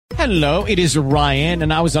Hello, it is Ryan,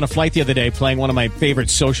 and I was on a flight the other day playing one of my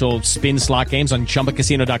favorite social spin slot games on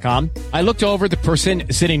ChumbaCasino.com. I looked over at the person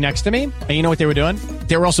sitting next to me, and you know what they were doing?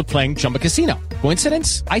 They were also playing Chumba Casino.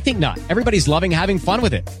 Coincidence? I think not. Everybody's loving having fun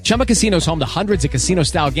with it. Chumba Casino is home to hundreds of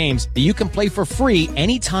casino-style games that you can play for free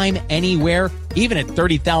anytime, anywhere, even at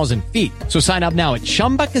 30,000 feet. So sign up now at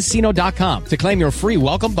ChumbaCasino.com to claim your free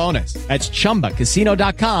welcome bonus. That's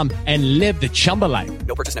ChumbaCasino.com and live the Chumba life.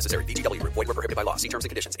 No purchase necessary. VGW. Void where prohibited by law. See terms and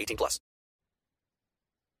conditions. 18+.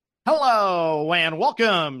 Hello, and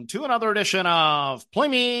welcome to another edition of Play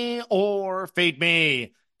Me or Fade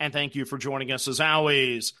Me. And thank you for joining us as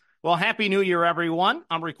always. Well, Happy New Year, everyone.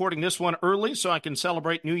 I'm recording this one early so I can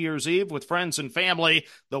celebrate New Year's Eve with friends and family.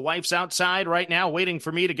 The wife's outside right now waiting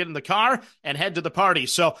for me to get in the car and head to the party.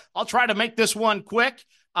 So I'll try to make this one quick.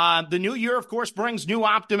 The new year, of course, brings new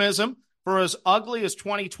optimism. For as ugly as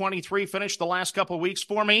 2023 finished the last couple of weeks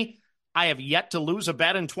for me, I have yet to lose a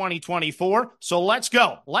bet in 2024. So let's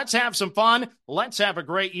go. Let's have some fun. Let's have a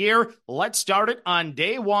great year. Let's start it on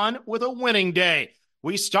day one with a winning day.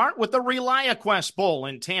 We start with the ReliaQuest Bowl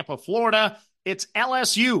in Tampa, Florida. It's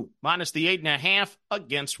LSU minus the 8.5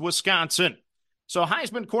 against Wisconsin. So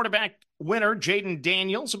Heisman quarterback winner Jaden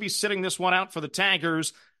Daniels will be sitting this one out for the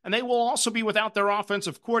Tigers, and they will also be without their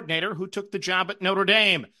offensive coordinator who took the job at Notre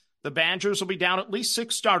Dame. The Badgers will be down at least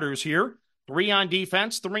 6 starters here, 3 on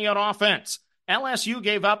defense, 3 on offense. LSU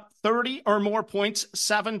gave up 30 or more points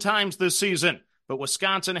 7 times this season, but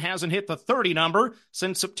Wisconsin hasn't hit the 30 number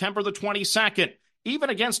since September the 22nd.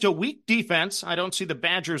 Even against a weak defense, I don't see the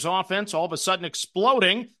Badgers' offense all of a sudden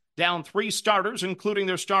exploding, down 3 starters, including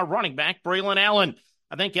their star running back, Braylon Allen.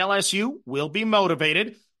 I think LSU will be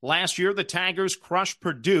motivated. Last year, the Tigers crushed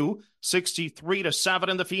Purdue 63-7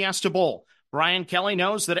 in the Fiesta Bowl. Brian Kelly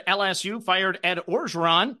knows that LSU fired Ed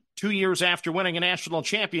Orgeron 2 years after winning a national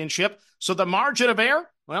championship, so the margin of error,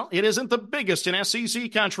 well, it isn't the biggest in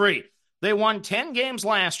SEC country. They won 10 games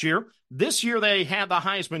last year. This year they had the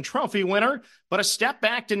Heisman Trophy winner, but a step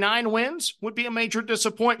back to 9 wins would be a major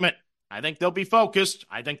disappointment. I think they'll be focused.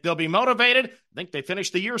 I think they'll be motivated. I think they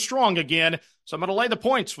finish the year strong again. So I'm going to lay the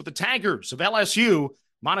points with the Tigers of LSU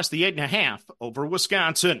minus the 8.5 over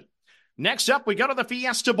Wisconsin. Next up, we go to the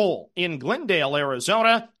Fiesta Bowl in Glendale,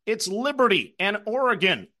 Arizona. It's Liberty and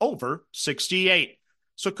Oregon over 68.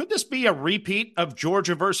 So could this be a repeat of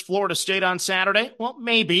Georgia versus Florida State on Saturday? Well,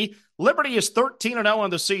 maybe. Liberty is 13-0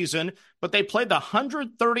 in the season, but they played the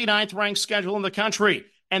 139th ranked schedule in the country.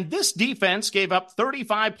 And this defense gave up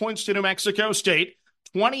 35 points to New Mexico State,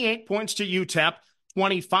 28 points to UTEP,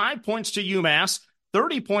 25 points to UMass,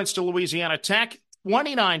 30 points to Louisiana Tech,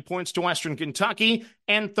 29 points to Western Kentucky,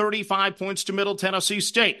 and 35 points to Middle Tennessee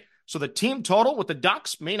State. So the team total with the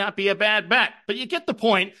Ducks may not be a bad bet, but you get the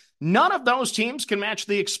point. None of those teams can match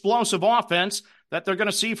the explosive offense that they're going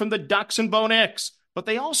to see from the Ducks and Bo Nix. But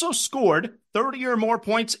they also scored 30 or more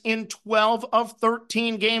points in 12 of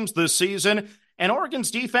 13 games this season, and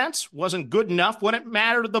Oregon's defense wasn't good enough when it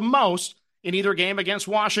mattered the most in either game against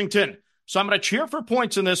Washington. So I'm going to cheer for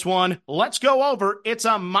points in this one. Let's go over. It's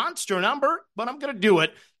a monster number, but I'm going to do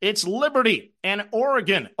it. It's Liberty and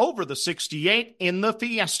Oregon over the 68 in the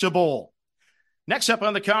Fiesta Bowl. Next up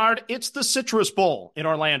on the card, it's the Citrus Bowl in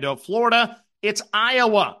Orlando, Florida. It's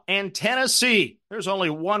Iowa and Tennessee. There's only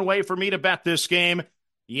one way for me to bet this game.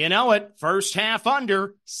 You know it, first half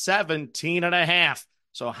under 17.5.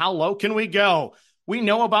 So how low can we go? We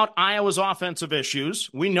know about Iowa's offensive issues.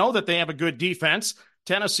 We know that they have a good defense.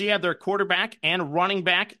 Tennessee had their quarterback and running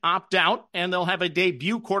back opt out, and they'll have a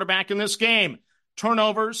debut quarterback in this game.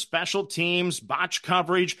 Turnovers, special teams, botch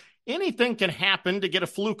coverage, anything can happen to get a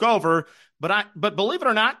fluke over. But believe it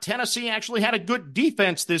or not, Tennessee actually had a good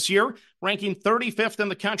defense this year, ranking 35th in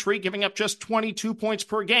the country, giving up just 22 points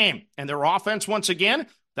per game. And their offense, once again,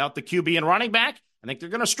 without the QB and running back, I think they're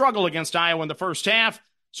going to struggle against Iowa in the first half.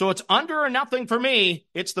 So it's under or nothing for me.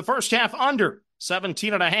 It's the first half under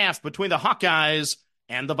 17.5 between the Hawkeyes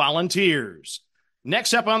and the Volunteers.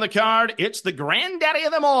 Next up on the card, it's the granddaddy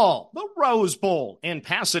of them all, the Rose Bowl in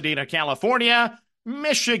Pasadena, California.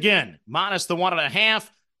 Michigan minus the 1.5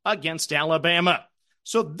 against Alabama.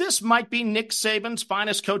 So this might be Nick Saban's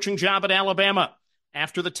finest coaching job at Alabama.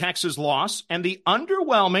 After the Texas loss and the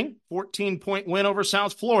underwhelming 14-point win over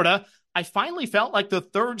South Florida, I finally felt like the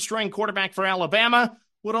third-string quarterback for Alabama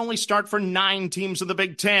would only start for 9 teams in the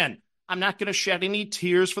Big Ten. I'm not going to shed any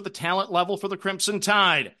tears for the talent level for the Crimson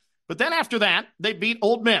Tide. But then after that, they beat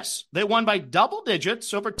Ole Miss. They won by double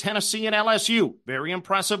digits over Tennessee and LSU. Very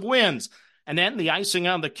impressive wins. And then the icing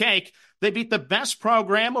on the cake, they beat the best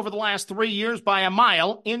program over the last 3 years by a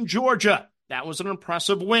mile in Georgia. That was an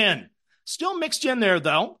impressive win. Still mixed in there,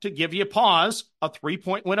 though, to give you pause, a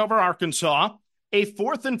 3-point win over Arkansas, a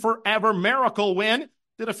fourth and forever miracle win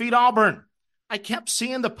to defeat Auburn. I kept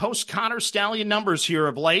seeing the post-Connor Stallion numbers here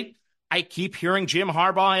of late. I keep hearing Jim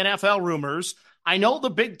Harbaugh NFL rumors. I know the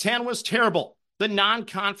Big Ten was terrible. The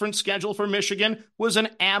non-conference schedule for Michigan was an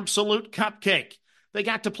absolute cupcake. They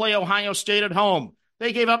got to play Ohio State at home.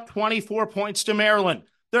 They gave up 24 points to Maryland.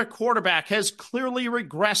 Their quarterback has clearly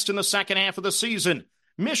regressed in the second half of the season.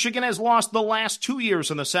 Michigan has lost the last 2 years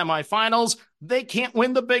in the semifinals. They can't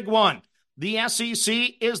win the big one. The SEC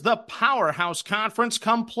is the powerhouse conference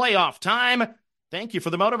come playoff time. Thank you for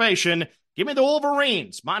the motivation. Give me the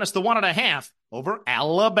Wolverines, minus the 1.5 over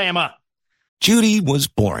Alabama. Judy was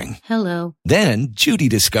boring. Hello. Then Judy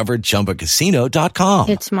discovered ChumbaCasino.com.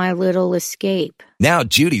 It's my little escape. Now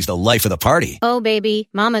Judy's the life of the party. Oh, baby,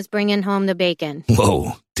 mama's bringing home the bacon.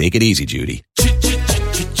 Whoa, take it easy, Judy.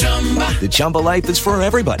 The Chumba life is for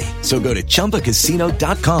everybody. So go to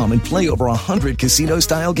ChumbaCasino.com and play over 100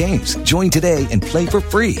 casino-style games. Join today and play for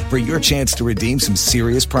free for your chance to redeem some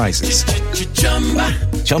serious prizes.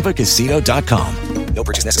 ChumbaCasino.com. No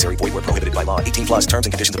purchase necessary. Void where prohibited by law. 18 plus terms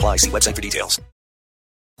and conditions apply. See website for details.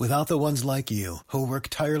 Without the ones like you, who work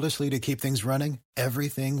tirelessly to keep things running,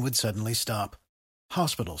 everything would suddenly stop.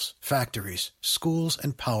 Hospitals, factories, schools,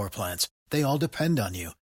 and power plants, they all depend on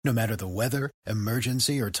you. No matter the weather,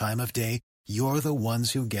 emergency, or time of day, you're the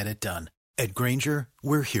ones who get it done. At Grainger,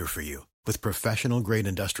 we're here for you with professional-grade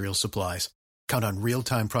industrial supplies. Count on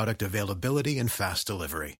real-time product availability and fast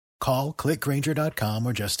delivery. Call, click Grainger.com,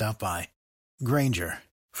 or just stop by. Grainger,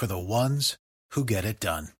 for the ones who get it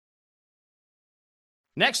done.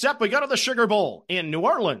 Next up, we go to the Sugar Bowl in New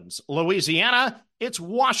Orleans, Louisiana. It's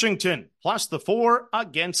Washington, plus the 4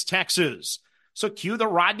 against Texas. So cue the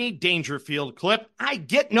Rodney Dangerfield clip. I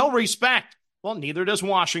get no respect. Well, neither does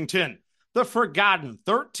Washington. The forgotten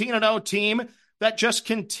 13-0 team that just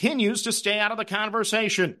continues to stay out of the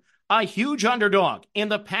conversation. A huge underdog in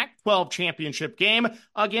the Pac-12 championship game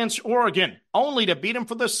against Oregon, only to beat them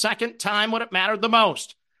for the second time when it mattered the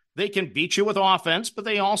most. They can beat you with offense, but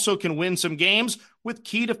they also can win some games with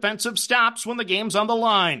key defensive stops when the game's on the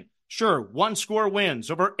line. Sure, one-score wins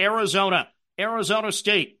over Arizona, Arizona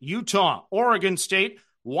State, Utah, Oregon State,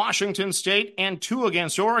 Washington State, and 2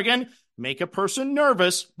 against Oregon make a person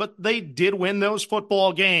nervous, but they did win those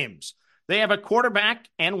football games. They have a quarterback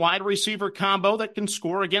and wide receiver combo that can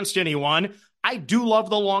score against anyone. I do love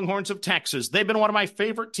the Longhorns of Texas. They've been one of my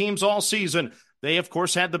favorite teams all season. They, of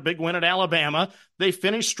course, had the big win at Alabama. They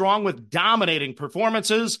finished strong with dominating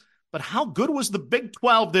performances. But how good was the Big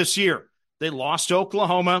 12 this year? They lost to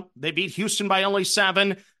Oklahoma. They beat Houston by only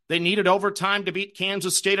 7. They needed overtime to beat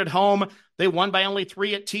Kansas State at home. They won by only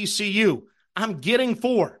 3 at TCU. I'm getting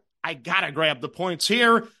 4. I got to grab the points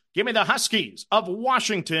here. Give me the Huskies of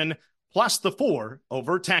Washington plus the 4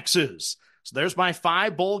 over Texas. So there's my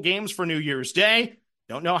 5 bowl games for New Year's Day.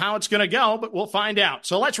 Don't know how it's going to go, but we'll find out.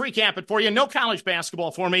 So let's recap it for you. No college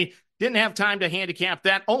basketball for me. Didn't have time to handicap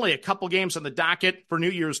that. Only a couple games on the docket for New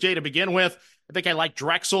Year's Day to begin with. I think I liked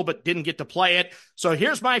Drexel, but didn't get to play it. So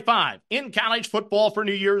here's my 5 in college football for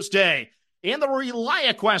New Year's Day. In the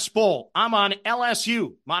ReliaQuest Bowl, I'm on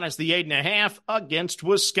LSU minus the 8.5 against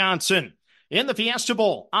Wisconsin. In the Fiesta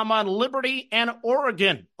Bowl, I'm on Liberty and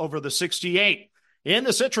Oregon over the 68. In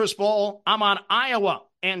the Citrus Bowl, I'm on Iowa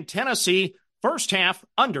and Tennessee, first half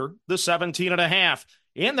under the 17.5.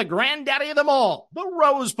 In the granddaddy of them all, the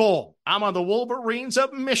Rose Bowl, I'm on the Wolverines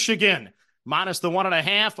of Michigan, minus the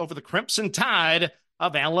 1.5 over the Crimson Tide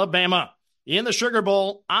of Alabama. In the Sugar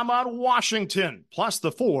Bowl, I'm on Washington, plus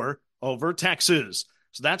the 4 over Texas.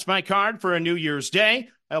 So that's my card for a New Year's Day.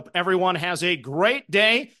 I hope everyone has a great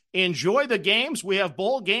day. Enjoy the games. We have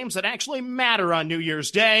bowl games that actually matter on New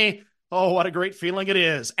Year's Day. Oh, what a great feeling it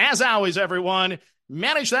is. As always, everyone,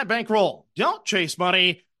 manage that bankroll. Don't chase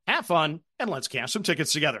money. Have fun, and let's cash some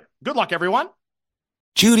tickets together. Good luck, everyone.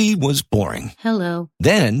 Judy was boring. Hello.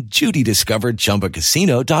 Then Judy discovered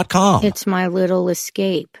ChumbaCasino.com. It's my little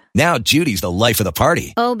escape. Now Judy's the life of the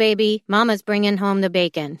party. Oh, baby, mama's bringing home the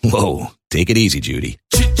bacon. Whoa, take it easy, Judy.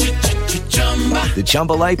 The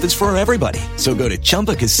Chumba life is for everybody. So go to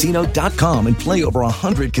ChumbaCasino.com and play over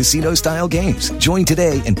 100 casino-style games. Join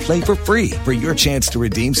today and play for free for your chance to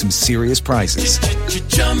redeem some serious prizes.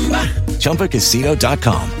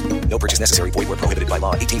 ChumbaCasino.com. No purchase necessary. Void where prohibited by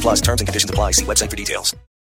law. 18 plus terms and conditions apply. See website for details.